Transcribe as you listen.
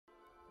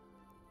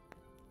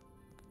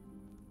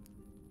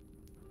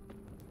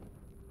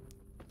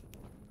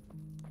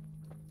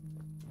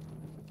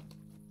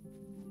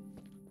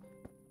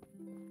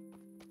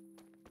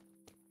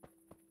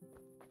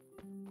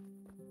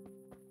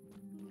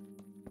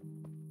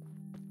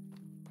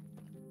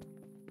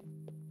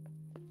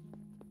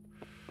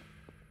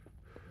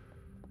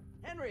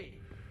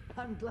Henry!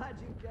 I'm glad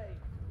you came.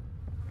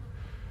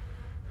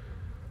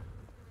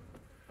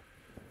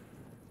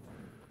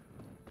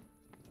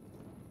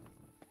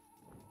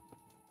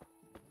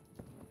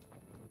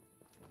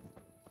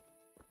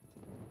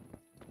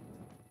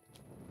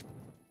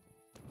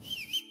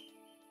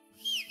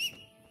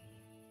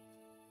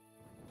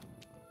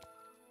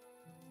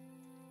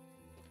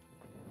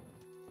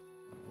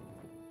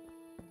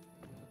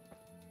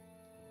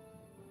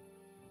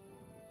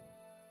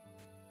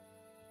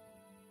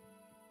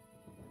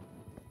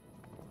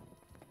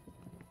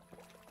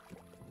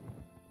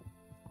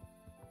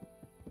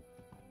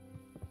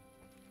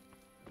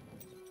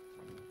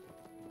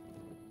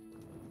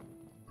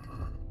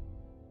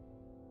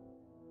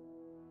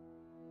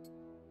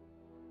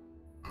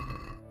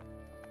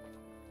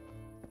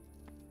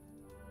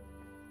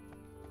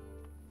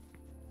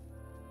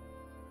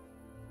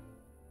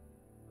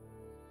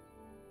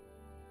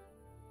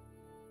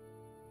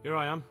 Here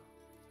I am.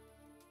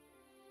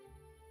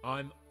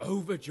 I'm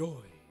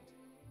overjoyed.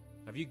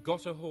 Have you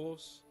got a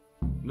horse?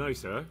 No,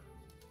 sir.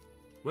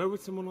 Where would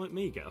someone like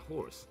me get a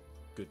horse?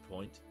 Good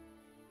point.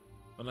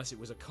 Unless it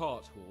was a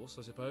cart horse,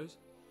 I suppose.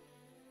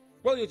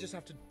 Well, you'll just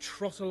have to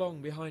trot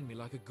along behind me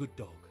like a good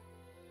dog.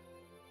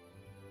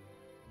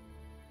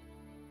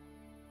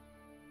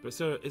 But,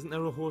 sir, isn't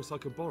there a horse I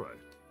could borrow?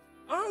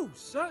 Oh,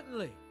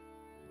 certainly.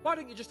 Why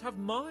don't you just have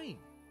mine?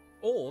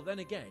 Or, then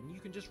again, you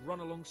can just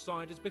run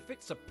alongside as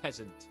befits a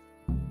peasant.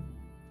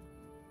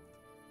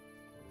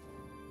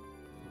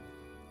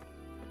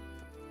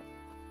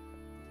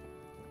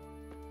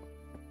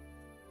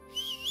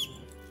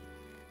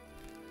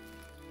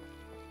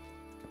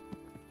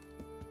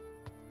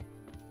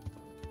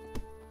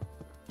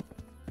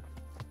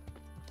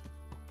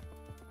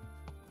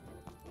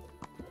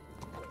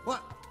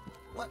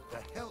 What the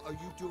hell are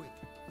you doing?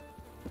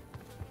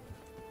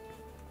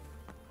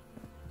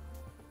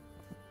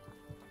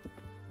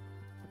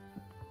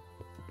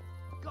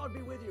 God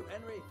be with you,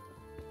 Henry.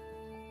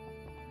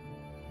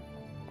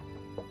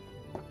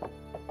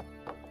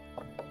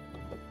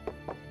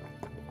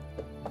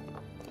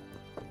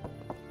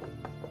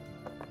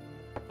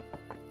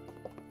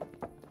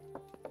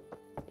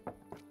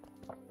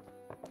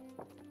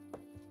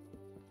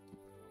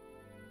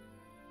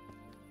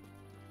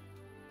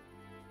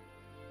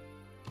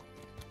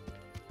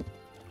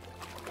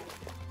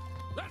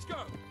 Let's go!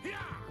 Here!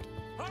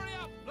 Hurry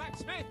up,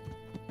 blacksmith!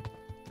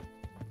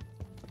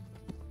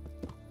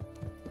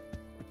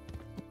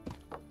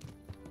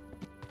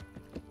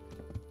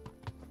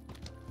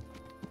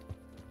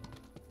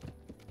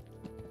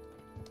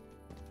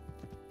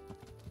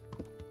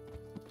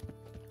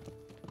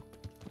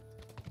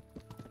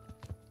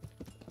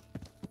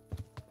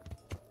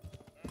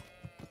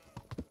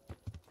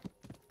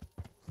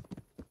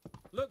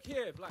 Look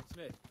here,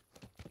 blacksmith.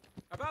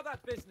 About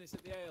that business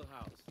at the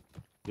alehouse.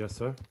 Yes,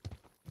 sir.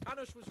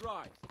 Hanush was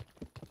right.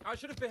 I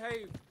should have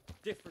behaved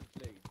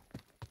differently.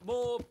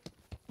 More,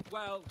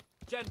 well,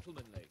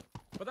 gentlemanly.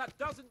 But that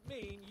doesn't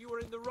mean you were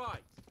in the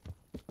right.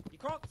 You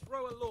can't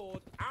throw a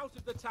lord out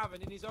of the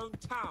tavern in his own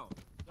town.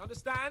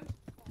 Understand?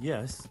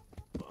 Yes.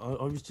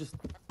 I was just...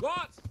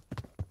 What?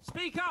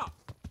 Speak up!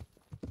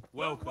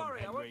 Welcome, Don't worry,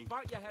 I Henry. won't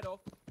bite your head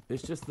off.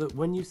 It's just that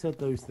when you said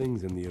those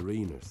things in the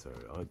arena, sir,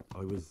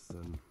 I was,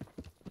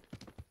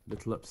 a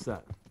little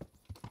upset.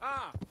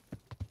 Ah!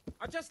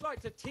 I just like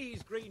to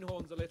tease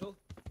greenhorns a little.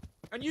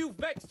 And you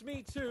vexed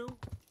me too.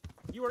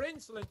 You were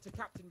insolent to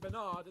Captain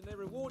Bernard and they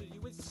rewarded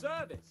you with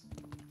service.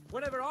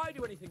 Whenever I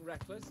do anything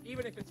reckless,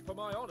 even if it's for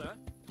my honour,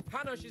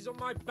 Hanush is on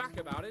my back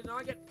about it and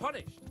I get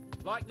punished.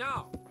 Like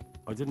now.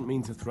 I didn't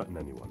mean to threaten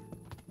anyone.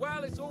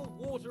 Well, it's all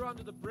water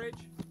under the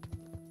bridge.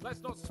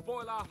 Let's not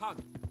spoil our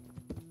hunt.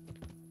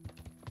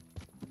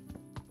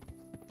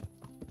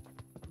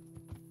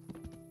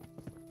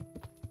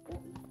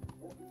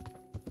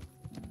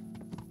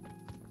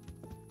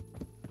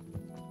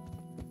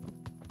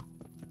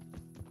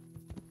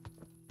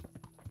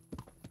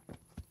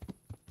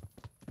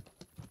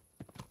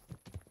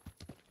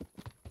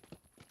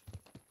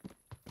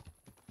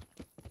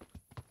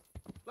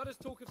 Let us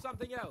talk of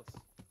something else.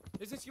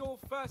 Is this your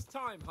first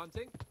time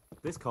hunting?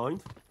 This kind?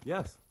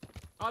 Yes.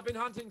 I've been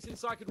hunting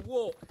since I could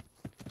walk.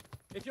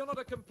 If you're not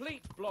a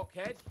complete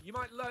blockhead, you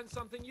might learn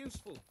something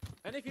useful.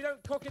 And if you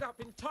don't cock it up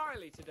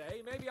entirely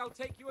today, maybe I'll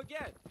take you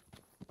again.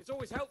 It's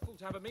always helpful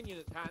to have a minion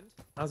at hand.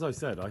 As I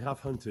said, I have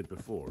hunted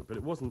before, but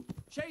it wasn't...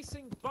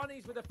 Chasing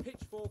bunnies with a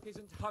pitchfork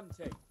isn't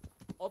hunting.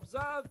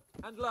 Observe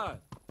and learn.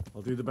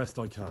 I'll do the best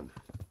I can,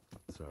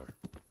 sir.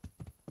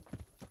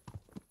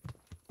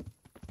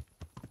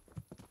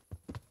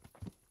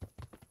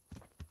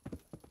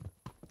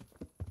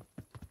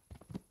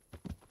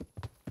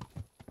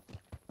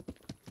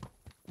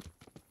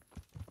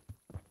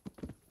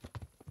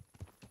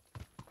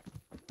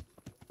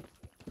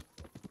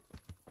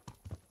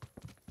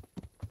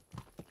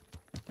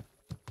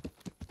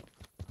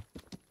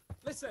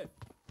 Listen,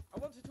 I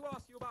wanted to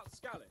ask you about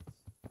scallops.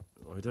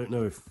 I don't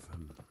know if...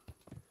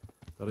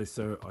 that is,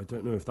 sir, I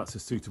don't know if that's a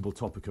suitable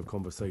topic of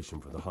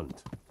conversation for the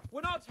hunt.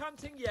 We're not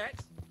hunting yet.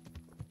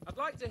 I'd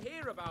like to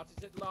hear about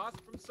it at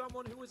last from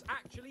someone who was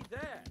actually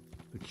there.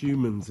 The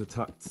Cumans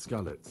attacked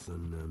Skalitz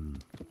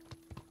and,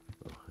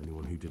 well,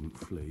 anyone who didn't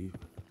flee.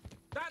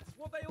 That's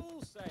what they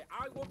all say.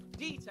 I want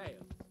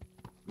details.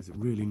 Is it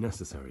really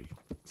necessary,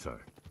 sir?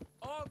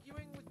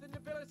 Arguing with the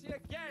nobility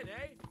again,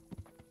 eh?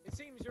 It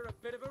seems you're a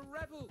bit of a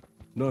rebel.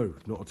 No,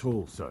 not at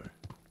all, sir.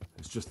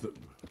 It's just that...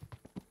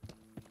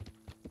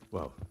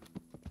 well,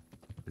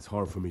 it's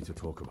hard for me to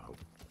talk about.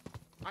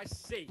 I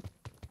see.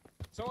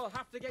 So I'll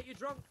have to get you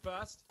drunk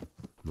first.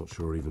 Not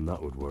sure even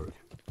that would work.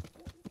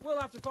 We'll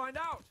have to find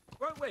out,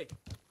 won't we?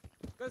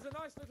 There's a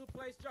nice little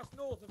place just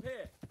north of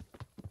here.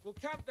 We'll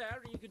camp there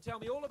and you can tell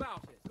me all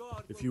about it.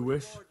 God If you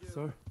wish,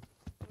 sir.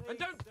 And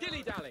don't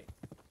dilly-dally.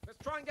 Let's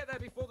try and get there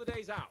before the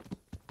day's out.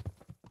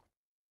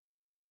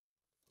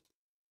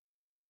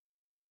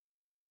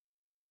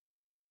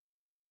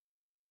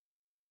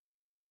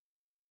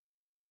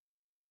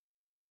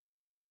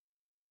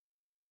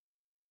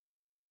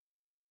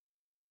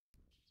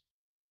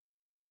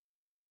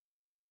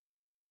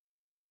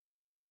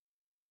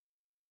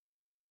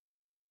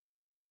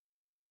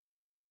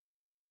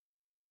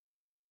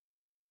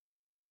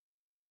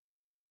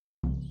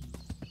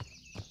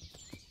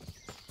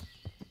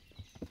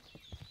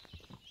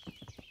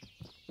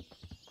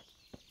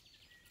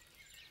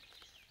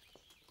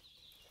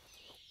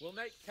 We'll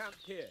make camp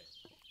here.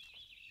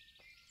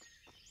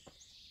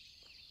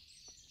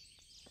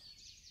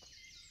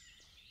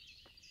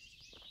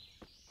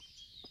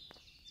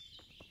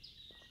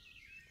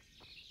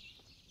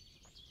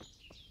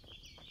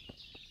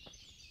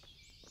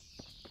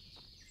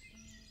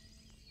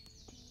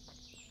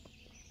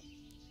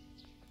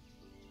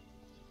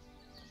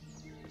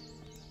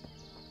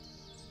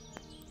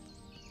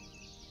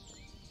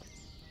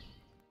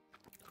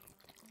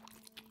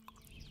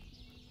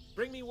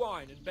 Bring me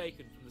wine and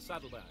bacon from the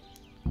saddlebag.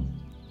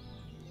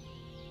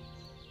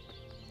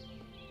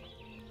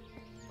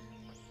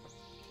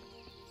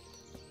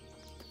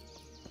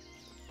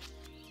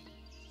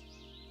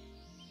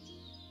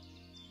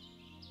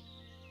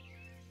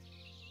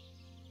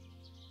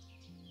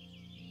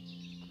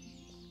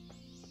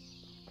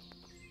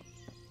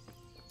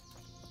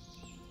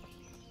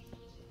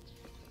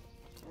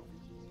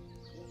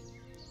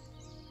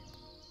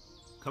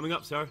 Coming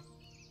up, sir.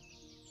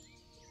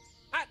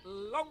 At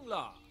long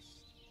last.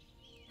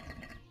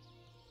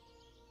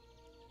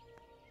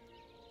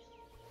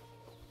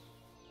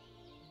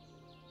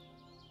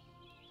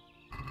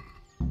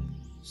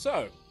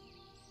 So,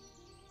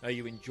 are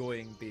you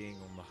enjoying being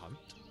on the hunt?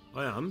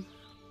 I am,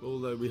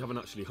 although we haven't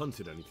actually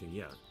hunted anything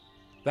yet.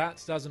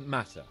 That doesn't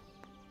matter.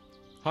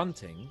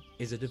 Hunting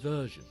is a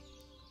diversion.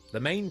 The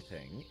main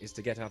thing is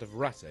to get out of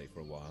Rattay for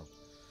a while.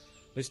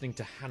 Listening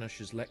to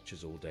Hanush's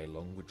lectures all day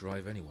long would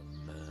drive anyone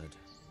mad.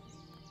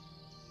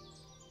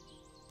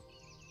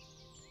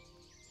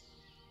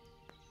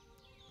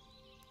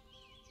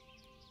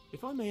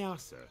 If I may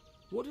ask, sir,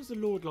 what does a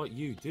lord like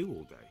you do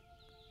all day?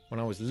 When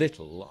I was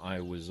little,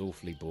 I was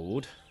awfully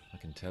bored, I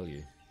can tell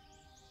you.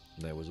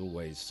 There was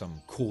always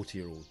some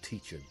courtier or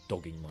teacher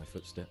dogging my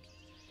footsteps.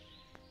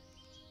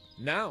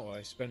 Now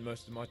I spend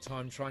most of my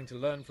time trying to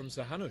learn from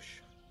Sir Hanush.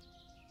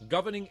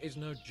 Governing is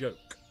no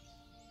joke,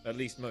 at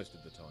least most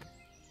of the time.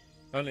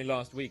 Only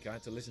last week I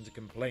had to listen to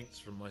complaints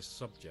from my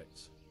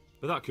subjects.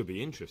 But that could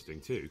be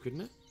interesting too,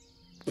 couldn't it?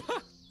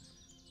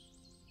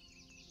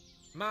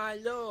 My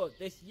lord,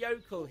 this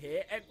yokel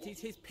here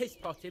empties his piss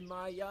pot in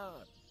my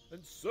yard.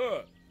 And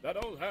sir,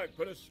 that old hag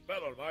put a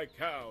spell on my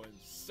cow. And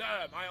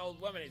sir, my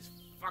old woman is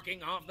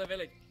fucking half the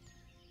village.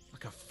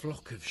 Like a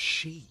flock of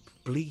sheep,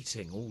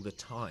 bleating all the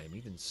time.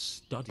 Even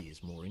study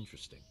is more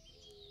interesting.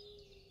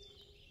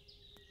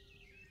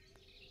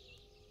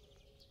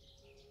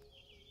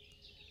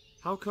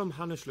 How come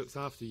Hanush looks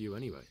after you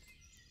anyway?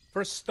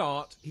 For a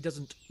start, he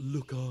doesn't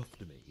look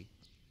after me.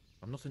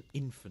 I'm not an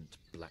infant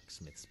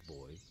blacksmith's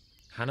boy.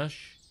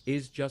 Hanush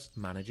is just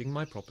managing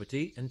my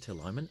property until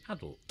I'm an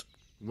adult.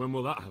 When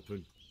will that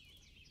happen?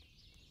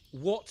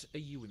 What are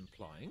you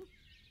implying?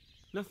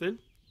 Nothing.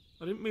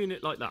 I didn't mean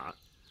it like that.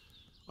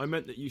 I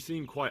meant that you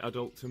seem quite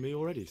adult to me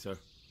already, sir.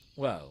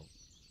 Well,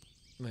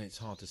 it's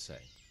hard to say.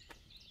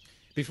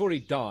 Before he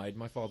died,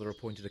 my father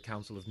appointed a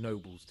council of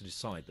nobles to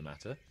decide the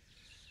matter.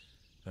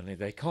 Only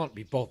they can't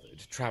be bothered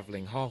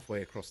travelling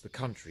halfway across the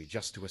country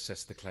just to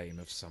assess the claim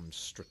of some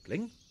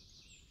stripling.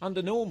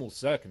 Under normal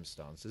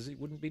circumstances, it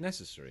wouldn't be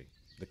necessary.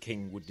 The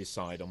king would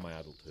decide on my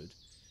adulthood.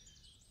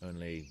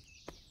 Only...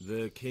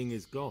 The king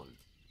is gone.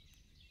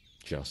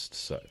 Just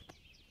so.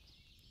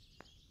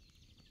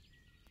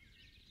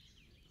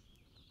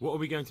 What are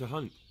we going to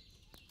hunt?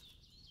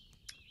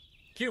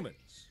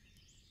 Cumans.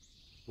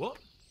 What?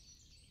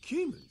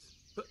 Cumans?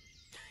 But...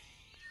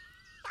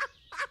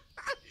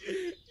 You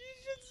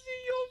should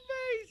see your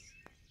face!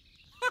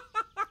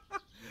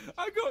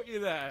 I got you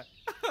there.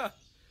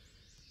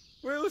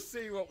 We'll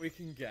see what we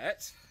can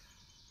get.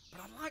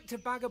 But I'd like to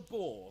bag a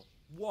boar.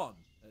 One,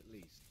 at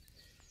least.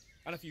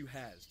 And a few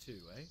hares too,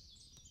 eh?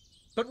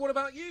 But what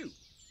about you?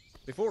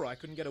 Before I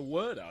couldn't get a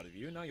word out of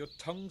you, now your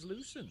tongue's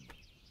loosened.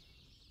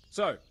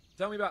 So,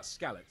 tell me about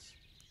Skalitz.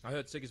 I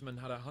heard Sigismund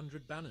had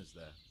 100 banners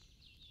there.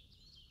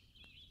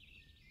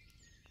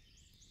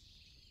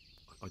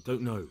 I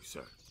don't know,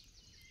 sir.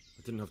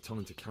 I didn't have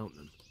time to count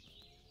them.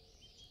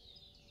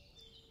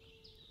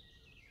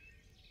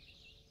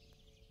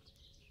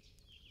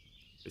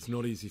 It's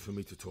not easy for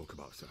me to talk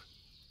about, sir.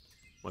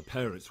 My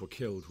parents were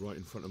killed right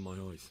in front of my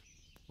eyes.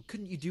 Well,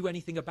 couldn't you do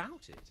anything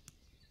about it?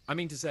 I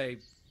mean to say,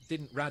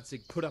 didn't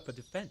Radzig put up a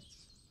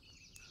defence?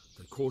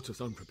 They caught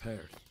us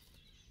unprepared.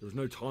 There was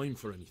no time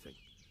for anything.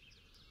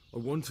 I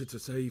wanted to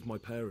save my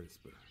parents,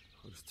 but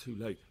I was too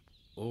late.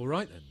 All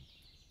right then.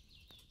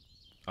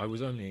 I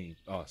was only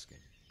asking.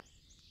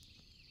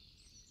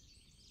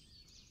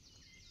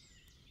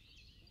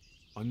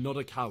 I'm not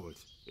a coward,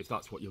 if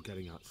that's what you're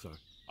getting at, sir.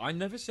 I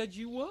never said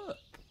you were.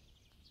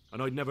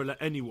 And I'd never let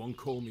anyone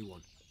call me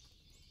one.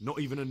 Not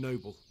even a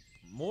noble.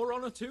 More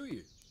honour to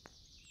you.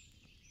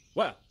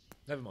 Well,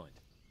 never mind.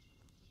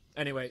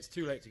 Anyway, it's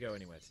too late to go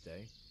anywhere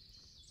today.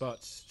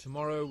 But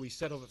tomorrow we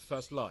set off at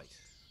first light.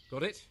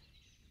 Got it?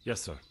 Yes,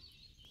 sir.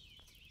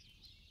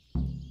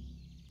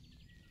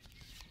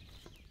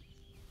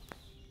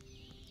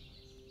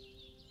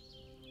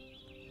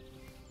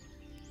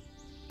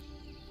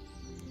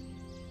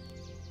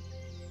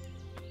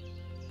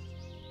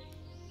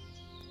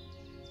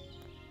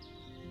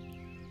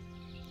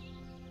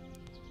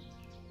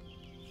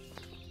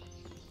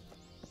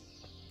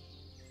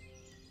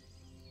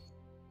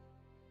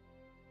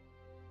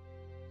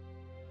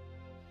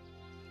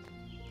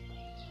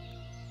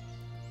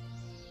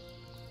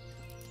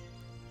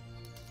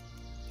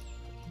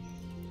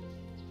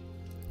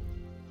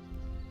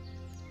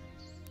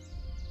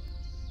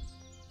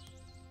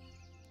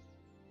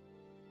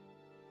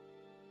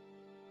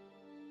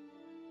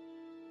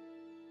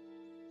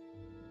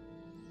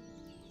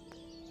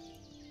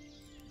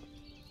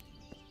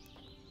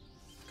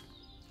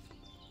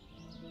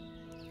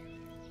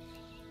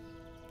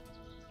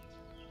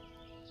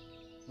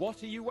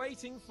 What are you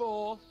waiting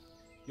for?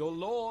 Your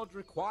lord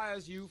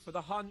requires you for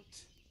the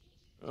hunt.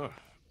 Oh,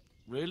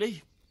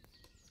 really?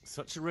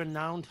 Such a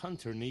renowned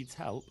hunter needs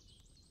help?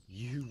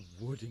 You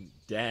wouldn't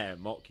dare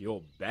mock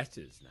your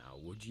betters now,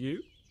 would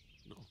you?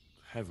 Oh,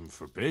 heaven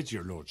forbid,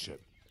 your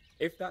lordship.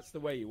 If that's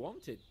the way you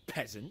want it,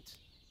 peasant,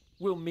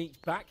 we'll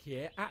meet back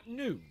here at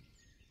noon.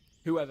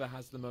 Whoever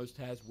has the most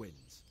hares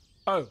wins.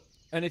 Oh,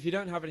 and if you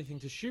don't have anything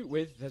to shoot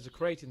with, there's a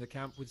crate in the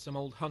camp with some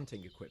old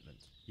hunting equipment.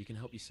 You can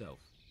help yourself.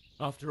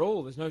 After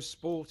all, there's no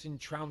sport in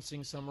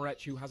trouncing some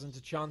wretch who hasn't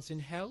a chance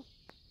in hell.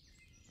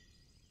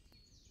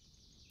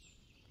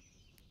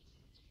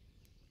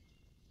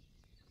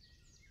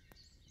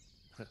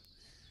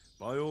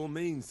 By all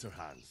means, Sir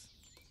Hans.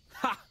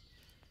 Ha!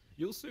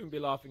 You'll soon be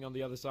laughing on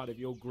the other side of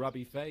your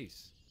grubby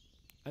face.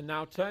 And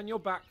now turn your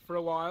back for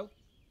a while.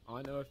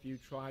 I know a few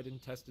tried and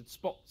tested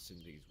spots in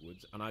these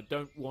woods, and I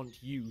don't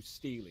want you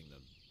stealing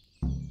them.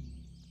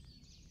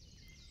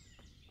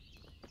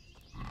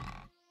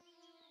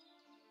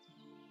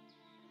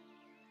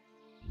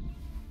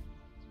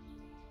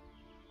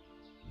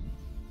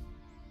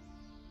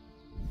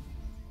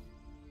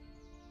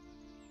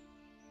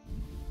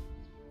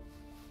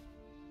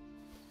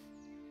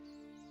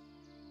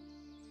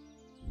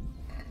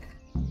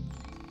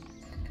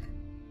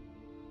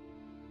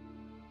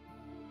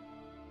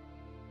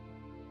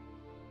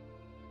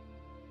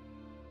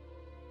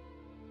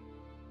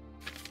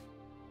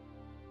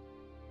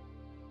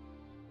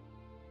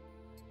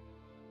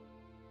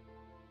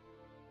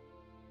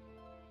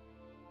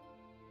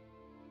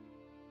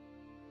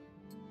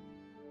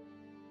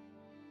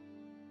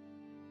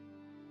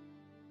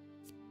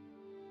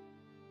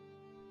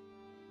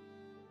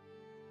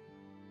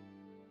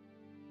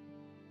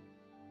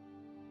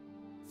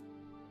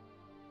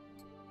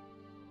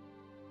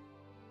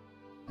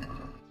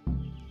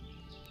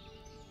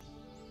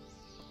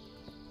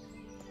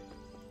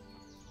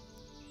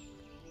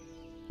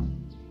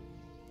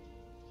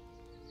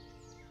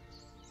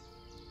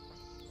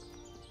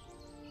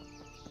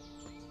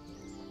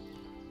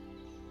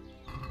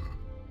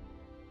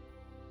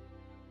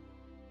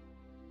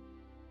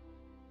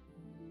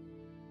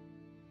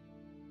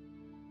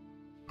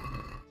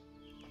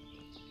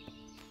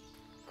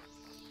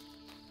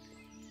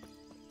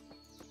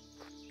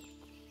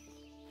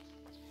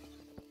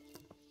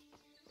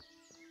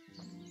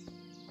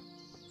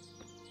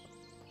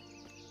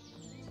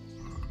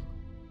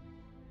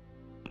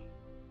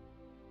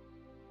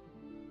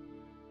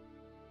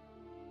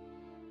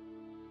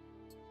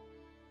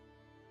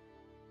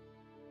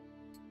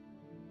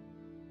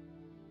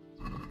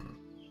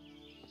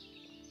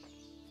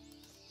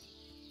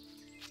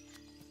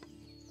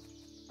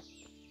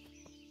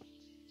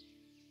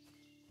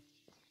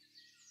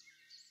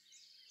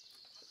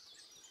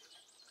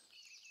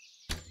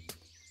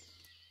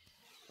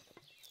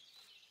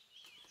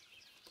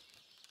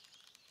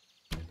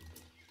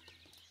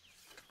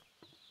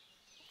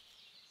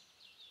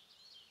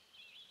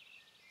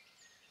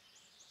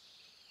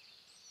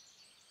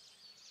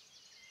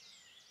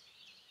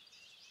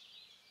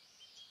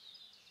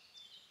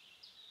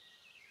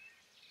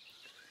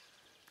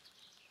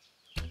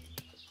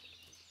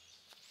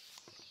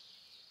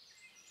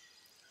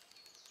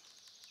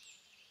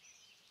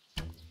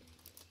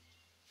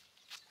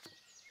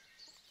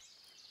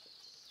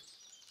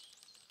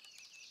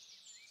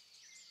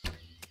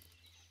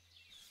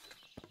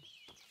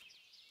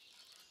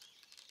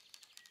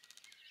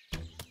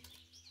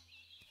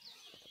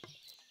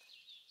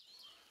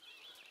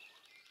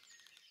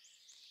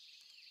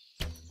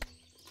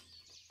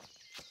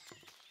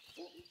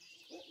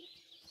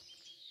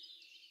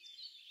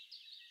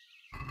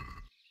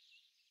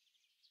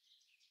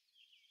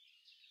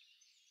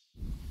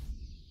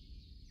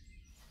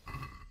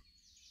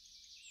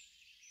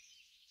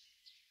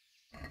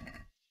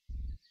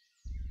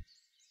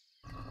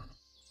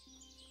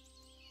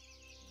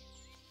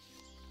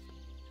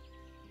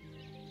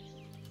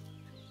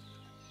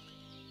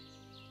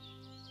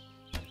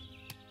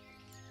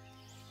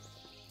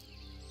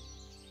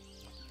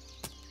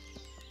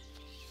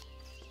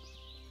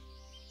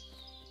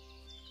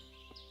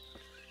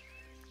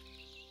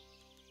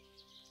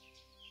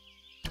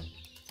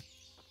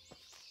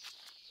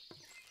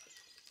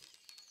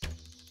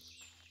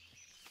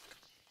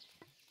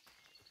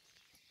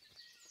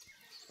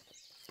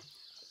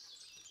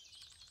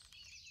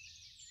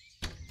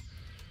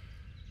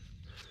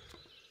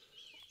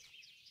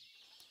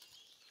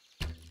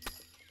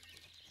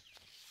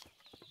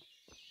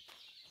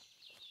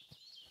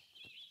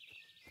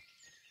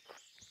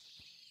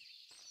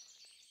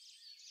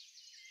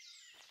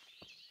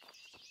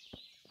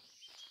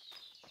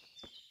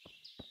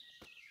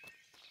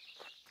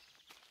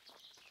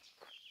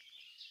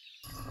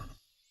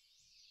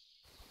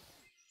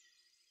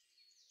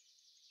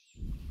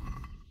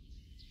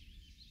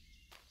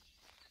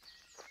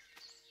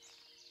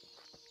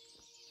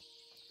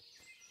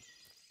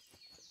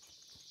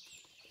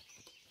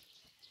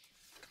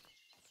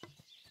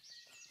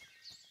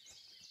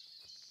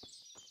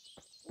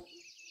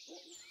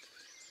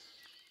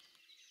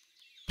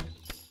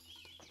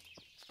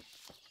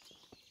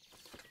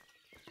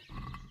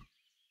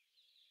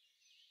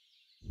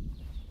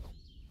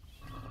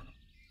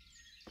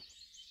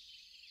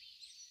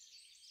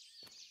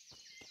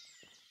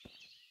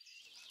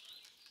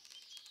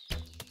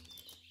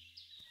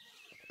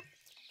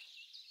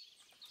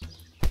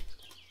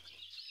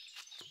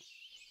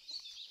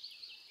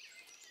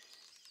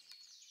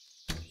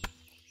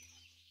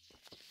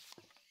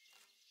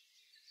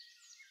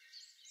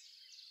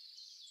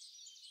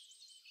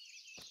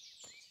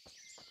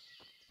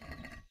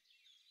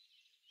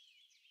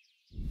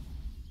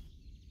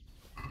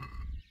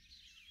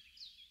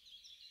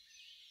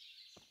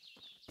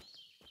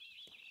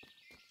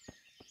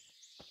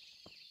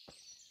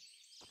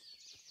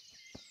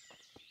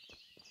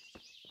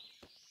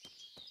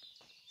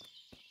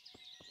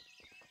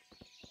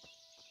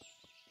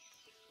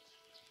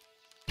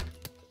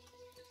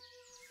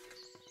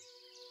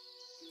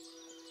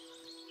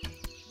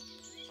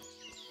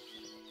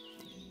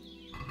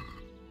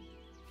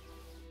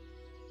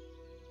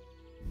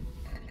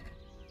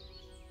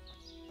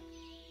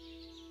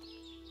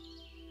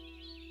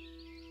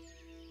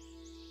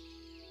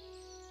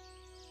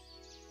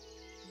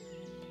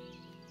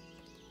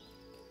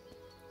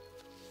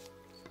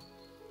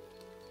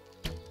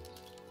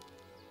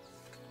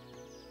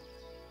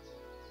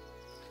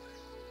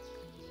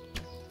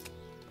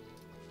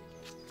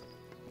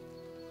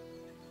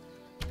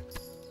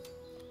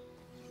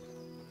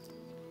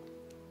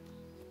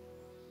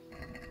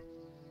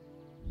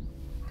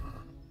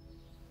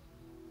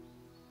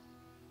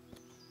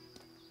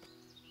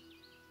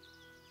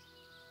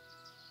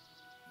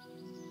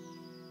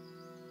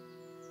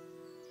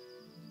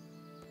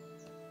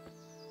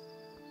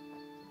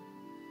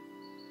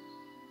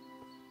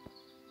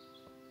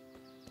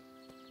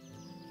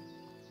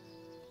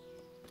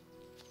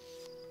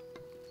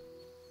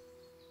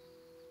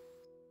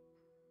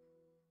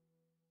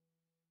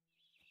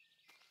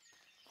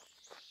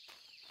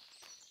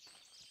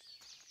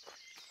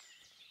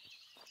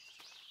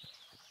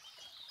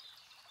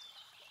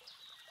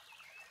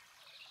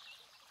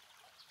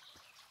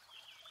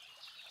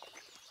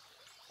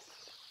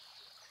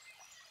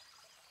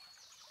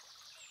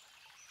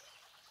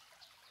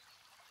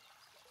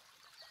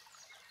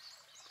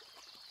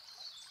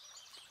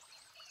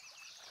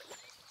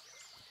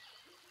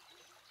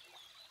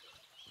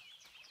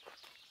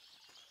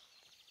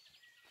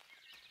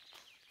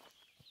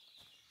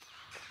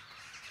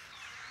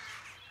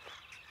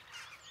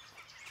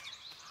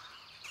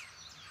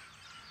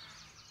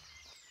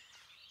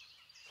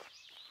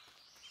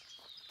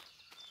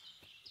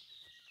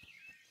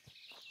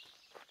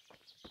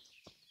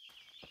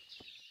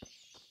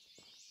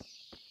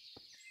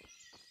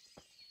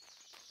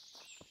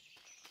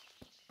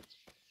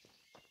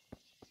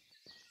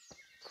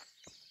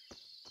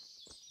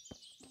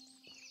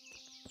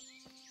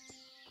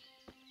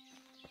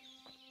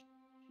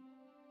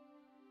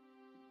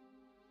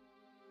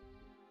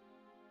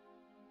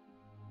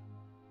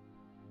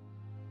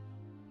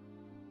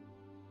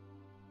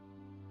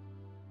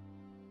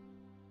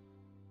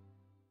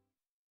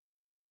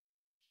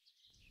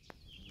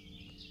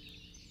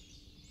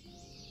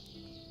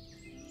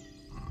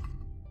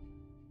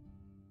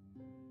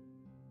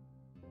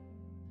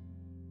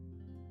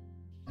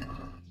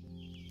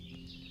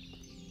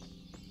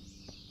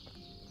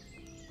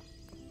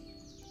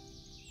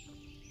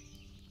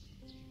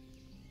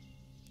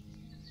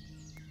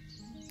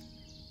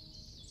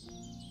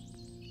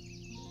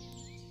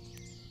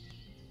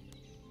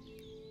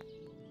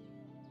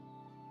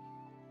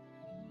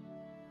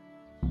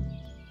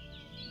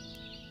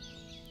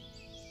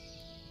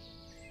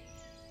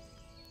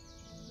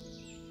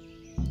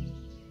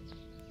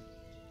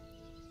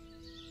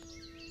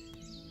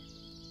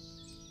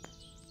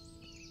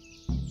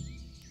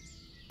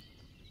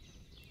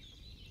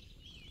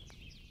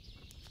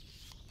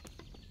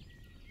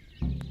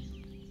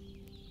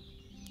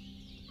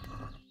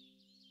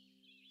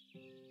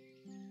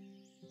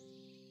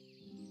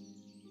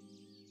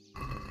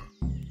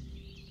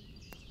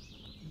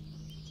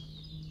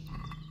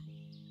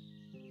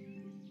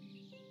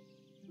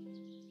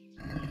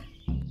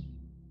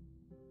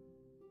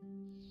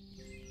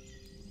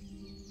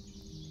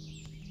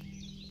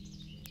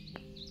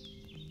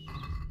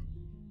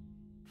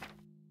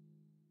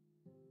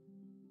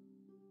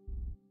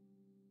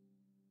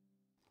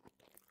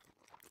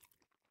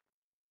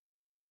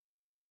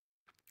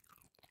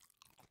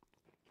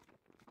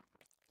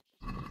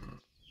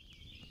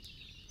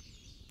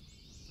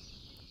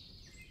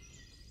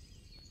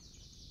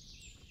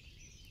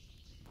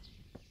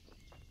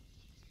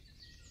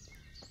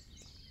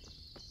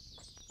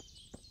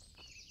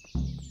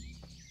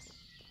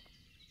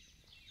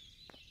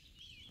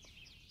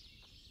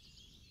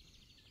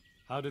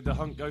 How did the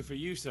hunt go for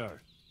you, sir?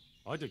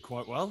 I did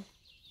quite well.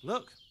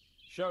 Look.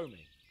 Show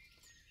me.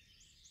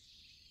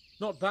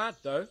 Not bad,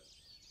 though.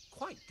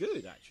 Quite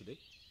good, actually.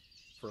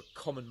 For a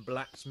common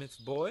blacksmith's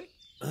boy.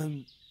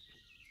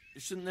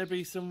 Shouldn't there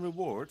be some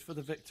reward for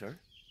the victor?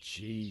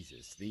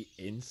 Jesus, the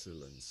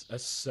insolence. A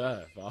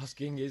serf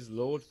asking his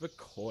lord for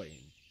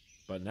coin.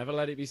 But never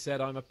let it be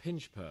said I'm a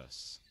pinch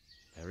purse.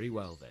 Very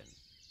well, then.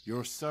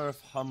 Your serf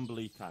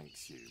humbly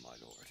thanks you, my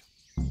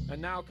lord. And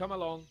now come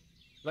along.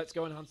 Let's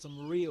go and hunt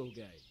some real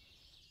game.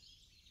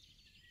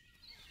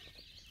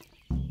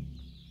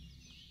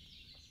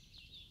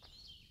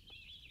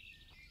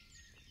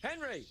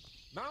 Henry,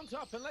 mount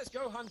up and let's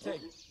go hunting.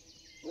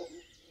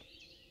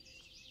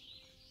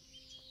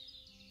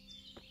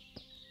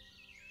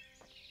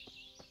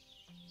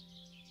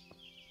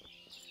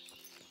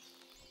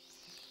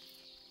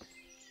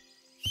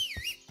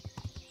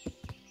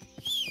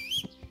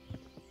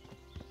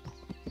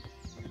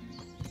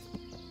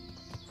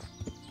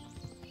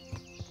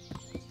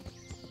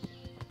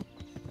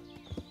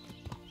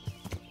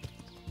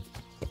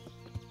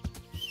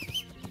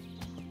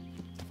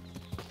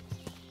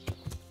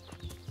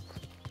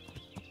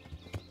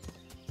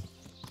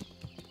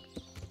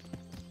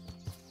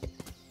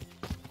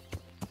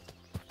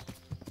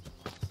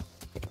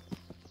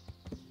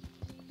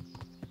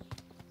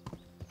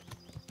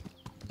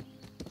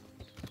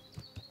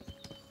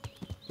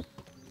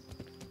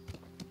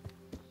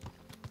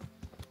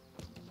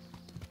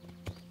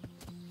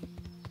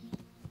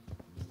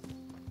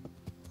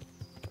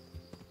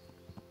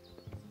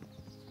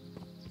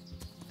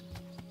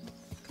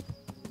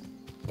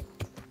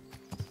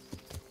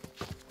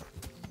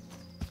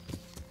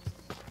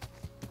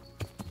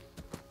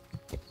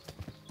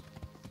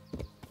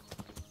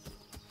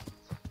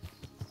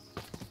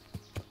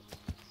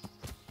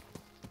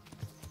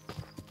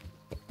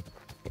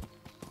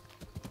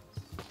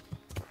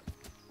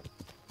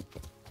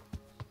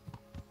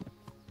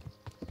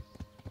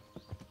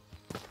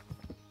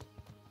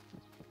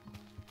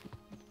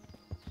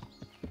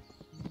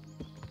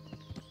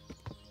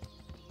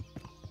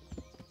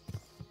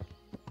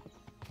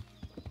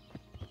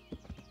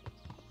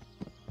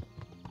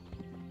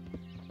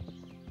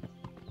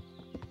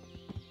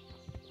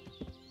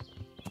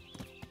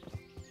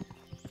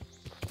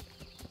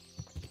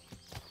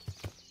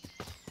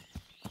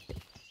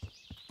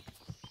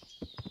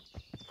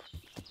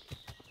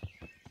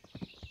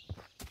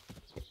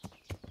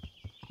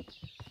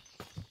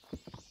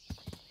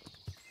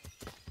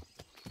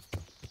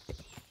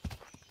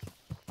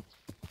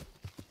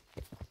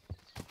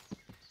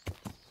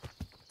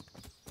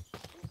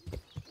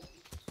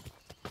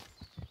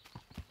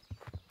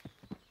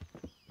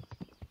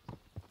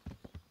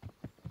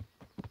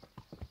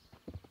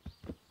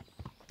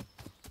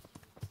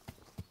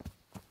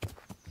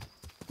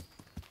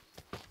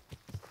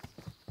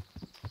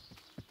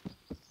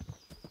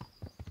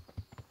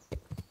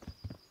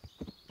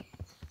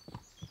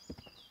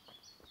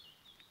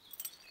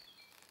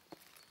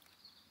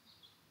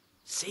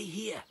 See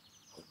here,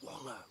 a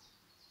wallow,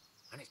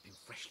 and it's been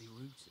freshly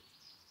rooted.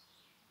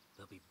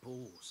 There'll be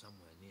boar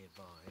somewhere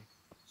nearby.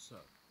 So,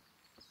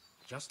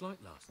 just like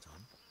last time,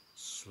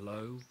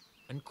 slow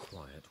and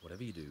quiet,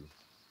 whatever you do.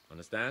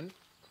 Understand?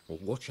 Or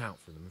watch out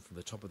for them from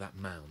the top of that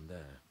mound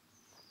there.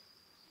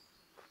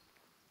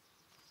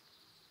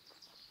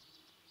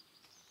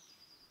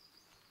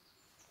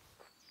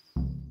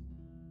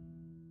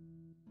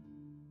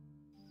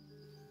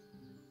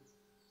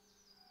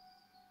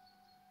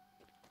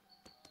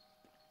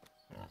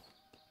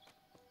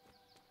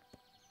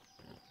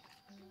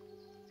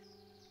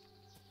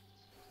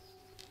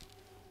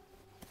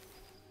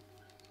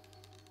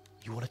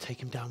 You want to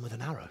take him down with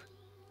an arrow?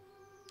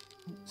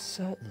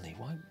 Certainly.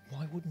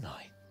 Why wouldn't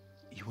I?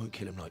 You won't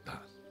kill him like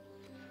that.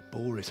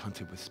 Boar is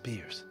hunted with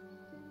spears.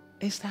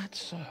 Is that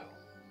so?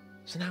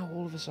 So now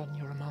all of a sudden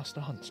you're a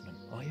master huntsman,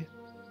 are you?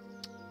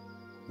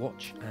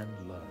 Watch and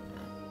learn.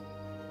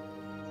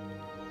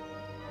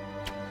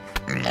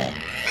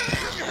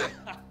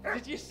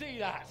 Did you see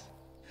that?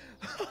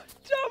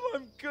 Damn,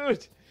 I'm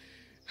good.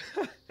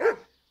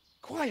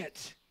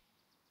 Quiet.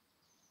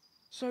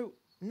 So,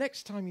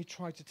 next time you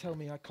try to tell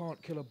me I can't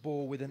kill a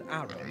boar with an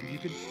arrow, you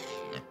can...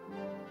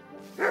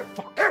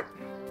 Fuck!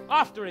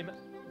 After him!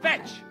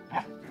 Fetch!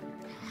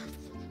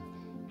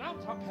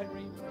 Mount up,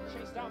 Henry.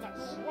 Chase down that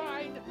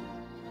swine!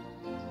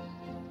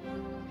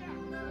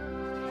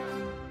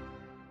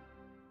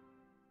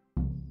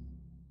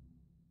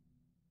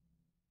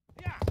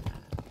 Yeah!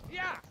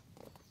 Yeah!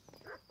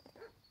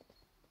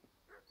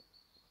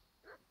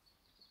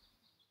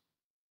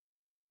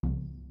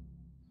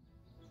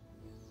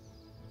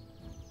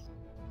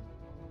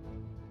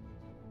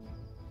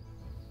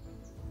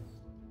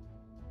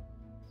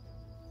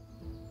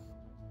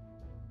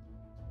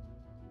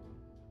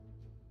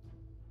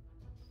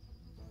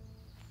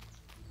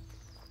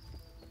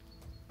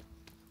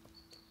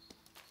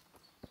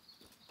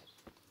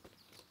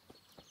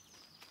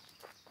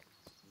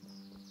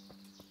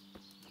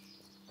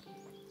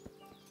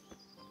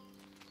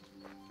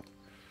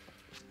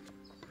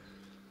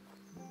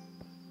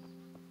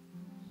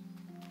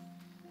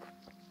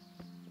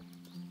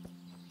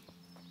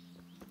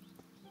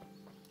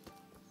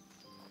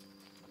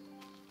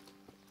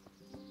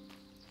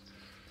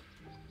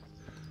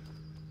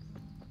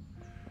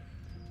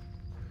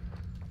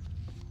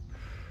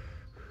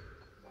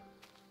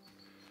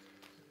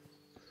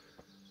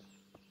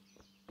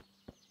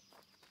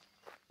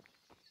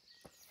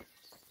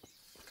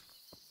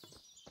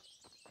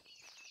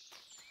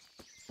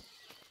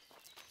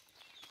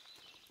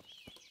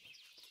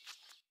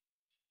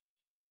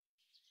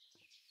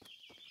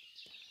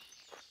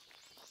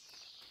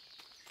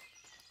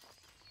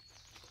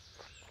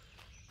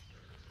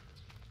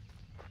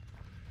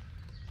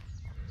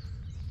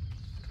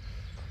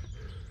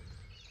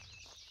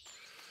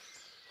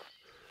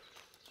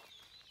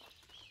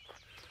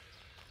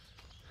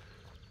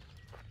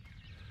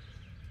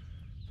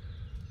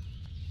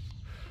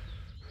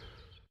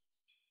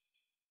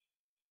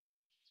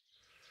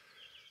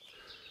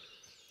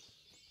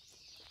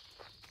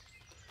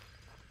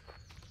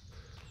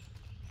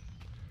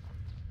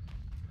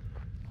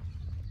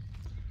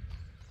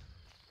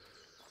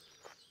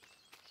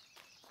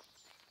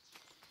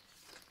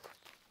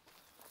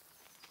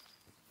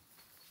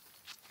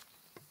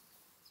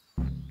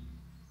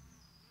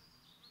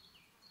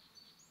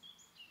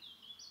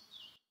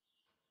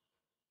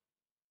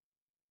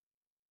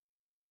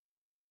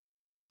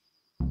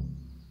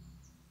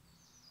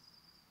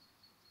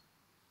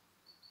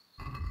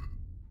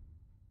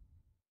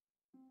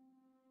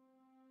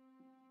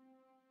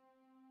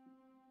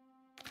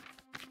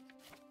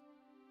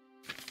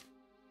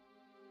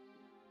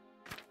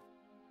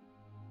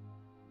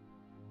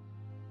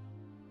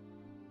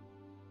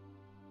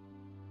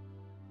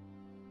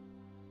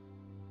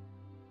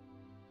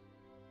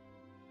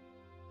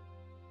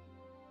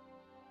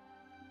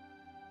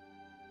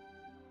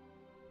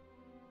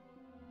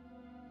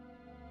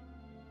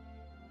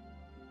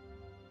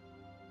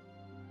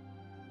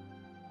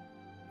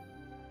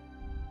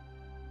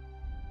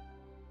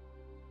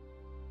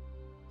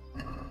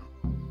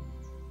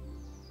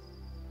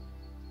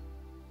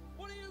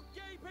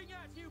 swing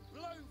at you,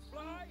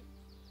 blowfly!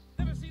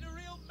 Never seen a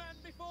real man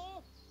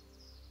before?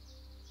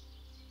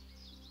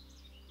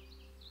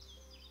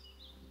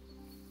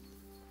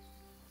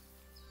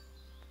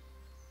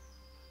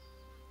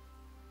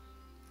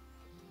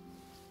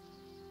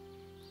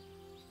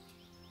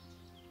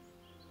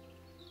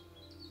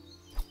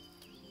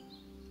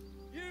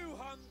 You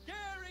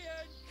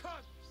Hungarian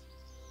cunts!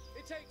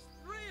 It takes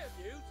 3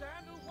 of you to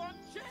handle 1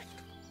 Czech!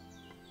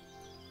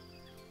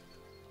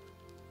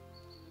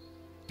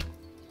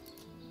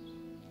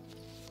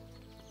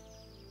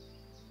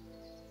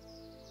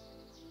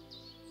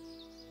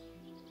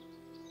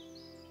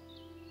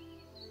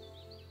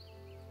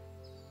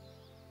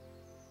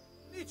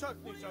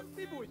 Ničak,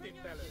 ty bůj ty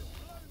tele.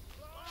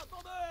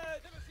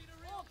 Attendez! Never seen a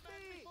real man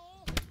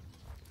before?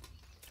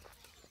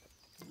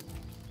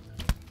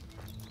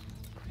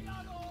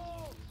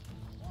 Piano!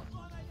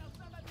 Oslánej na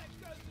sebe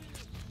nechtězí!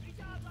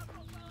 Vyťáz za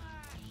to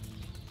celé!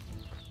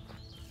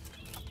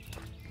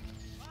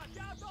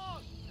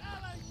 Maťátor!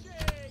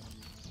 Elenčík!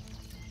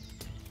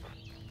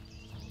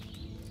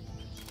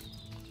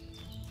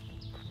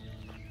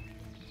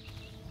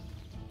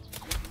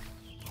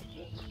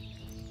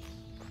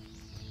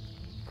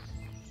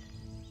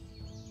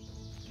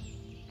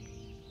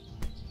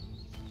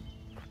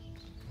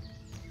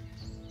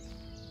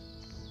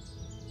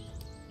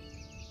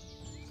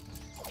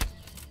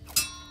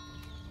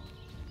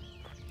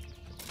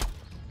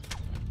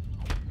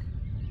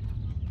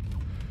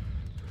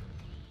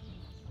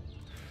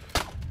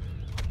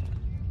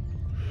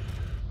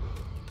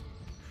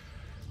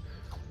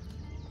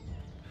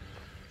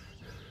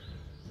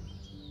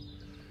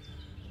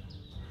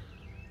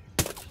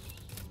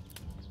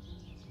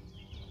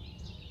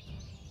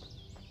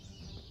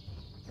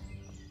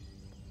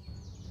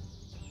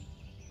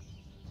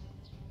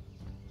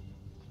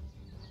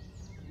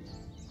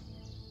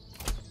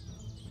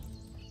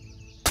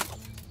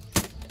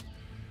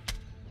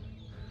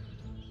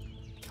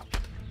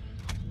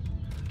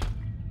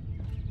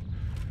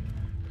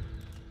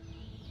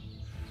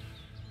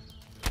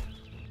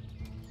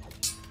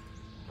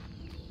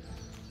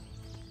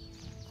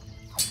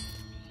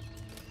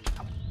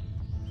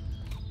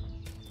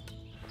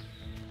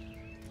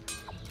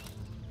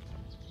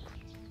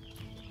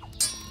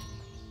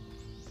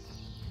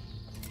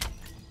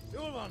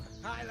 Jól van,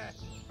 állj le!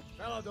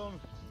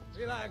 Feladom,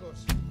 világos!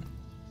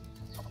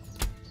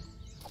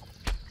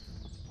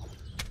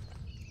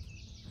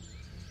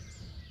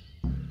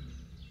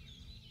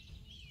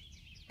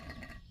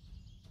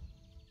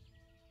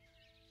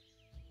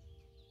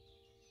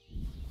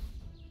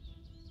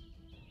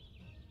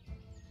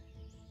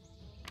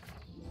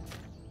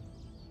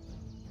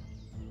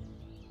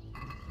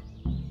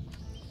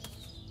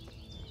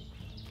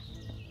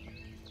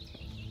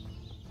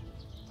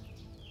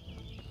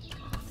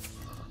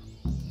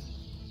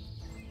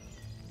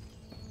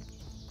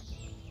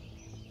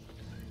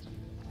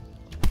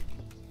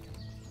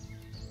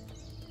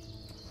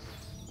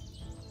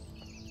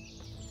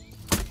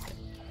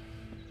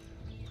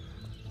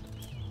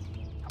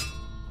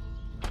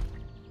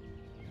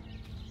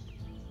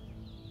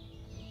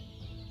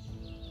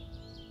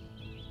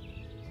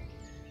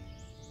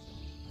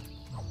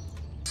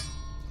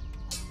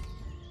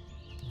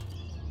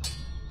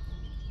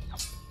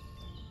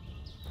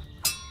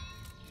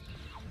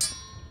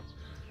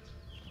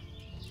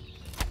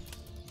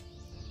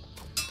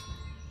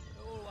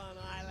 Jól van,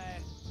 állj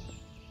le!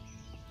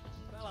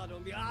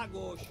 Feladom,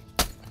 világos!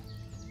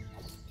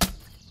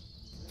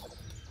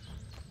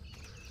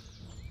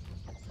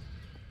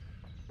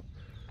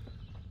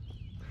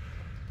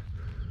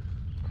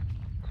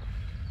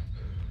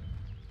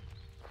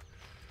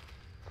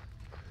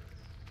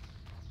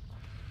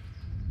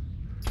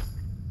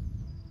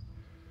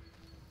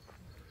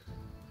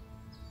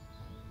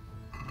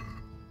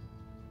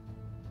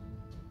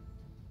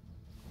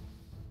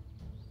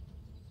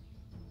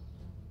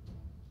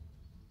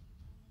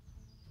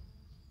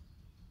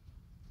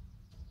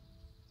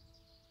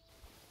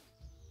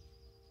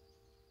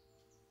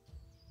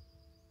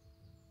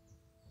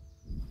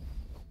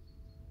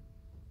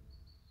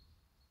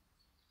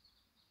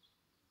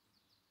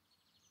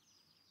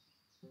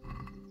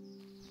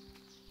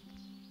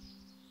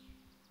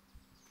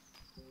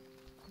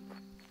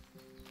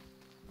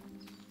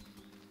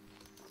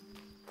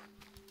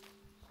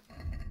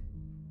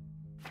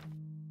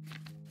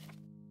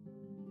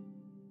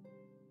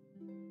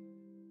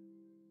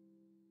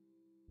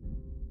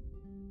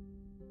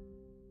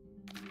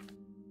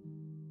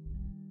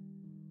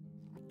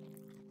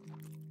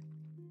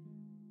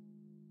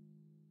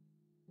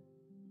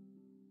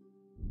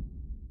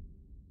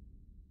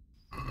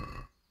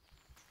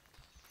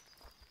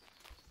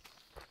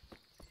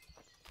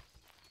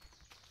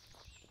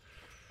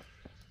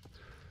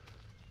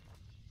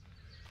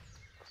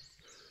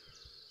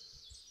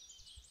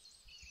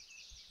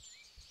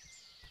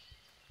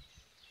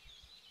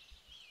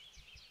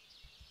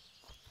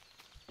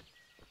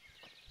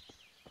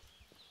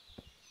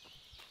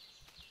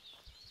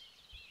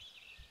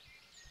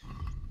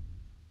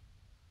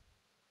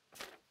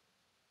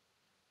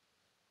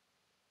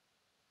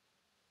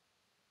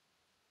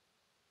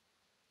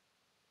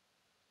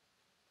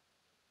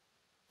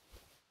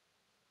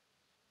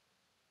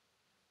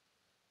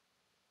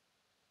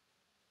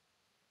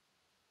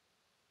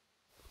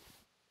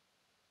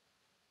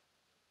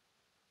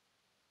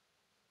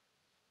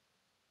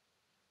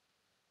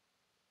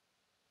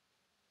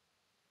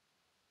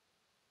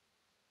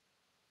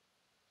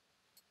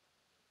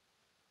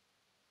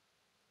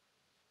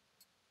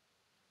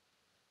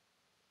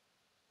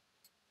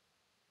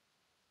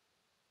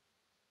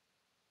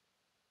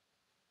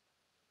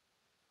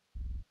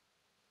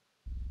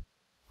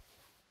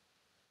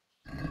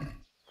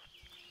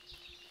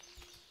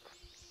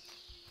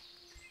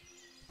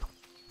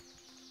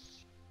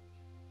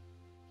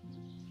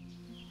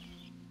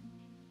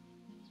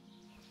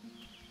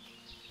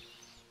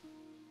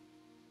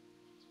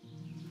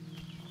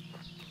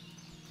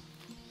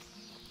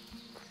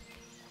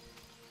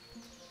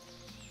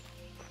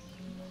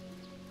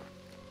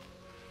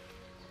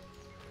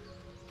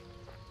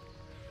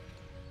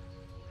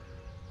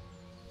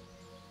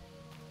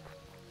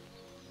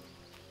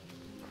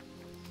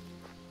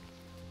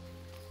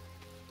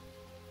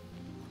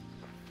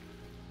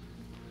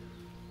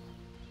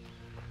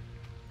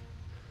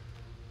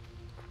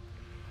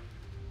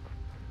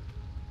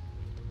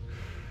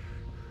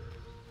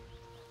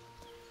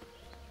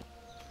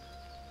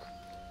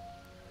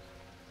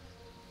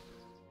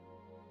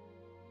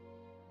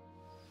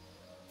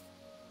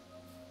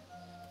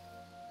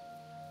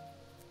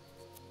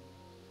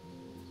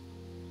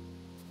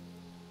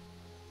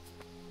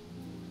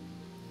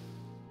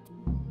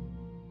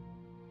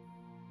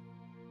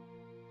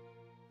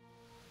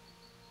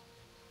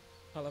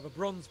 I'll have a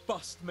bronze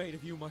bust made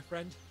of you, my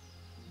friend.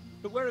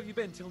 But where have you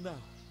been till now?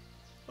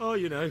 Oh,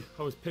 you know,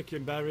 I was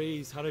picking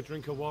berries, had a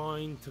drink of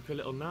wine, took a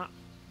little nap.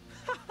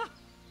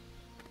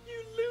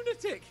 You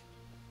lunatic!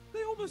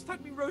 They almost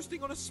had me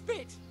roasting on a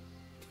spit.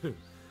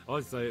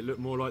 I'd say it looked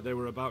more like they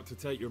were about to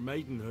take your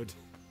maidenhood.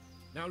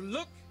 Now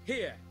look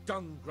here,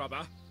 dung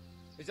grubber.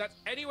 Is that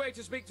any way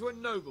to speak to a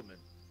nobleman?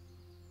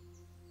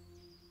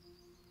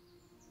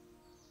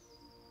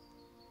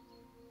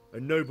 A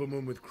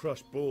nobleman with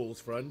crushed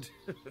balls, friend.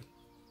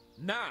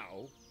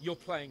 Now you're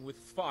playing with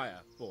fire,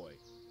 boy.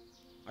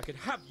 I could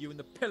have you in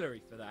the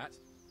pillory for that.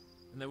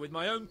 And then with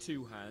my own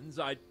two hands,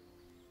 I'd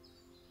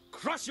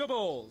crush your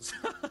balls.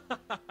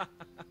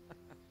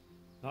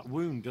 That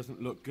wound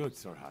doesn't look good,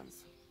 Sir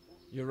Hans.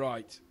 You're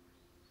right.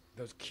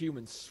 Those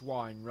Cuman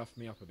swine roughed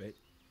me up a bit.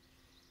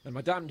 And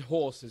my damned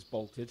horse is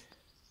bolted.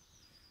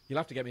 You'll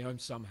have to get me home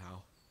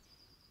somehow.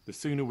 The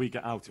sooner we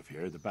get out of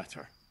here, the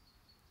better.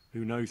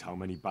 Who knows how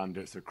many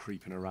bandits are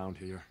creeping around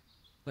here.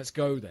 Let's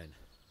go then.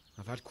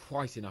 I've had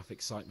quite enough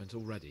excitement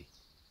already.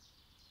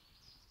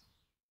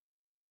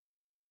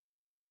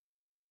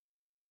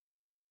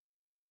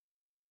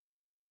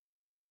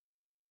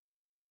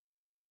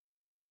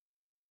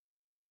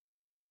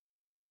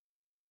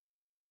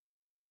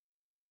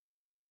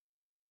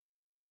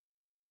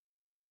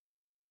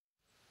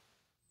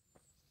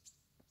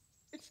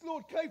 It's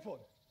Lord Capon.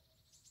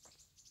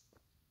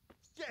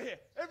 Get here,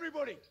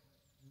 everybody.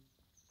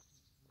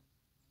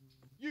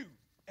 You,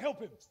 help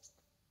him.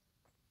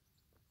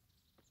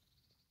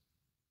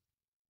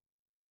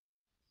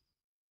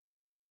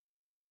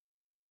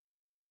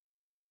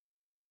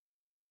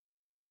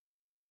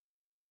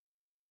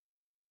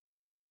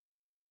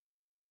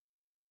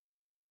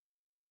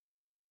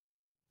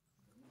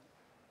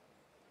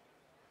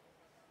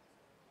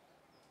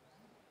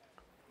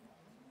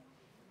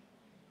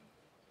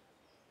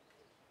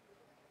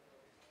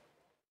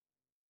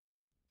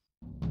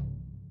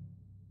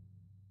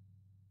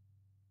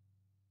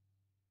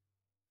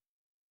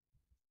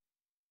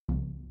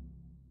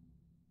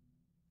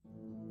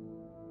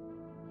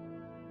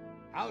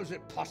 How is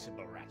it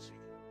possible, Ratsy?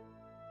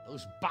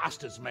 Those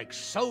bastards make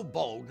so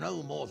bold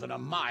no more than a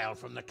mile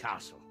from the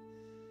castle.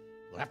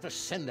 We'll have to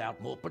send out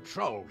more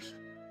patrols.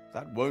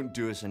 That won't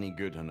do us any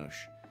good, Hanush.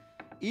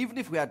 Even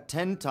if we had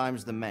 10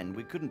 times the men,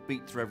 we couldn't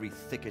beat through every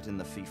thicket in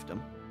the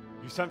fiefdom.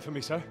 You sent for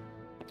me, sir?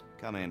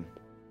 Come in.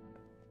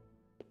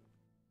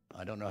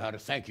 I don't know how to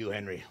thank you,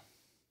 Henry.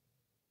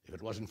 If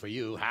it wasn't for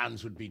you,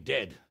 Hans would be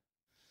dead.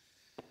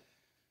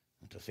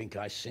 And to think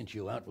I sent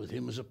you out with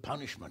him as a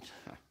punishment.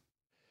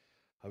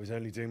 I was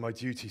only doing my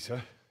duty,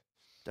 sir.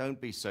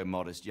 Don't be so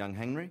modest, young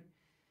Henry.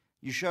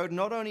 You showed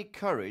not only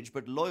courage,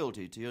 but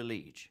loyalty to your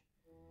liege.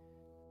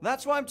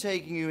 That's why I'm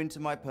taking you into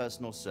my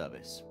personal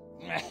service.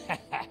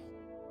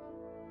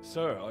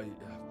 Sir,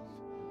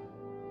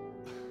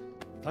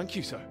 thank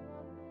you, sir.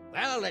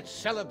 Well, let's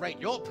celebrate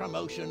your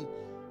promotion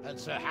and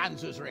Sir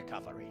Hans's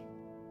recovery.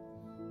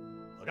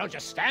 Well, don't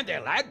just stand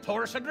there, lad.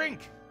 Pour us a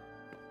drink.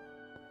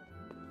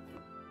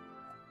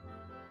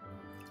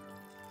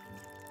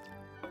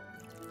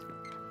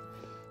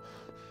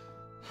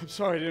 I'm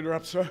sorry to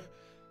interrupt, sir,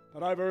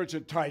 but I've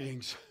urgent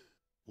tidings.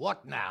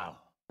 What now?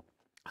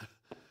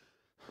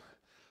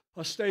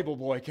 A stable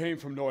boy came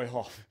from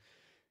Neuhof.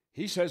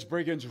 He says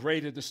brigands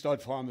raided the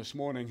stud farm this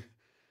morning.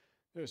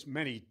 There's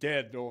many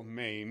dead or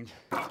maimed.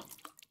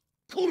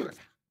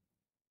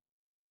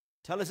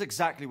 Tell us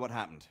exactly what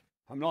happened.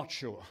 I'm not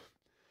sure.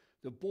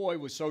 The boy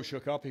was so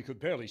shook up he could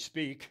barely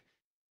speak.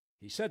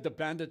 He said the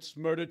bandits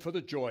murdered for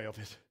the joy of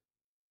it.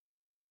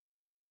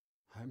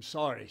 I'm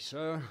sorry,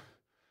 sir.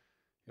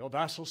 Your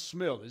vassal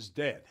Smill is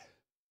dead.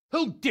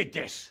 Who did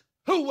this?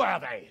 Who were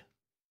they?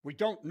 We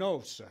don't know,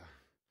 sir.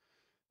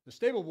 The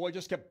stable boy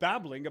just kept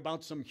babbling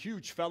about some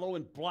huge fellow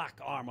in black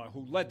armor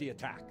who led the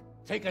attack.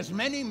 Take as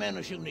many men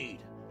as you need,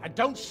 and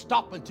don't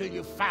stop until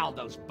you've found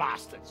those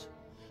bastards.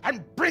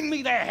 And bring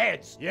me their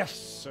heads! Yes,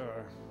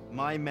 sir.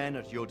 My men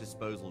at your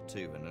disposal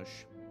too,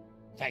 Hanush.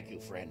 Thank you,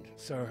 friend.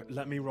 Sir,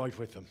 let me ride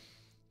with them.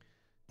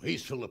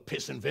 He's full of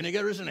piss and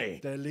vinegar, isn't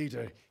he? Their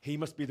leader, he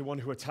must be the one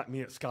who attacked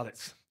me at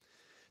Skalitz.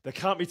 There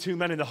can't be two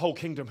men in the whole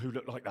kingdom who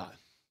look like that.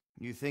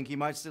 You think he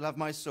might still have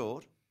my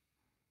sword?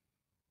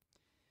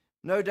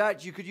 No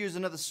doubt you could use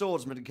another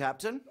swordsman,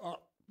 Captain.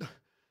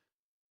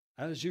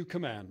 As you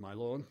command, my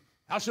lord.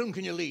 How soon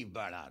can you leave,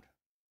 Bernard?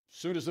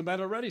 Soon as the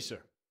men are ready, sir.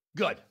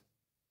 Good.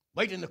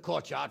 Wait in the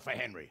courtyard for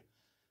Henry.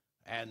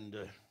 And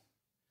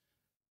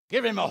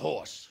give him a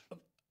horse.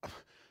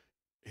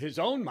 His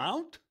own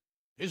mount?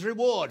 His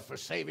reward for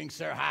saving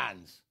Sir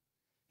Hans.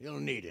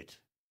 He'll need it.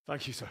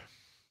 Thank you, sir.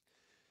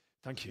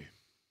 Thank you.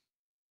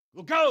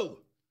 Well, go!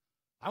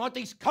 I want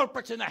these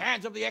culprits in the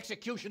hands of the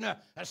executioner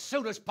as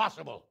soon as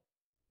possible.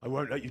 I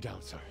won't let you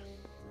down, sir.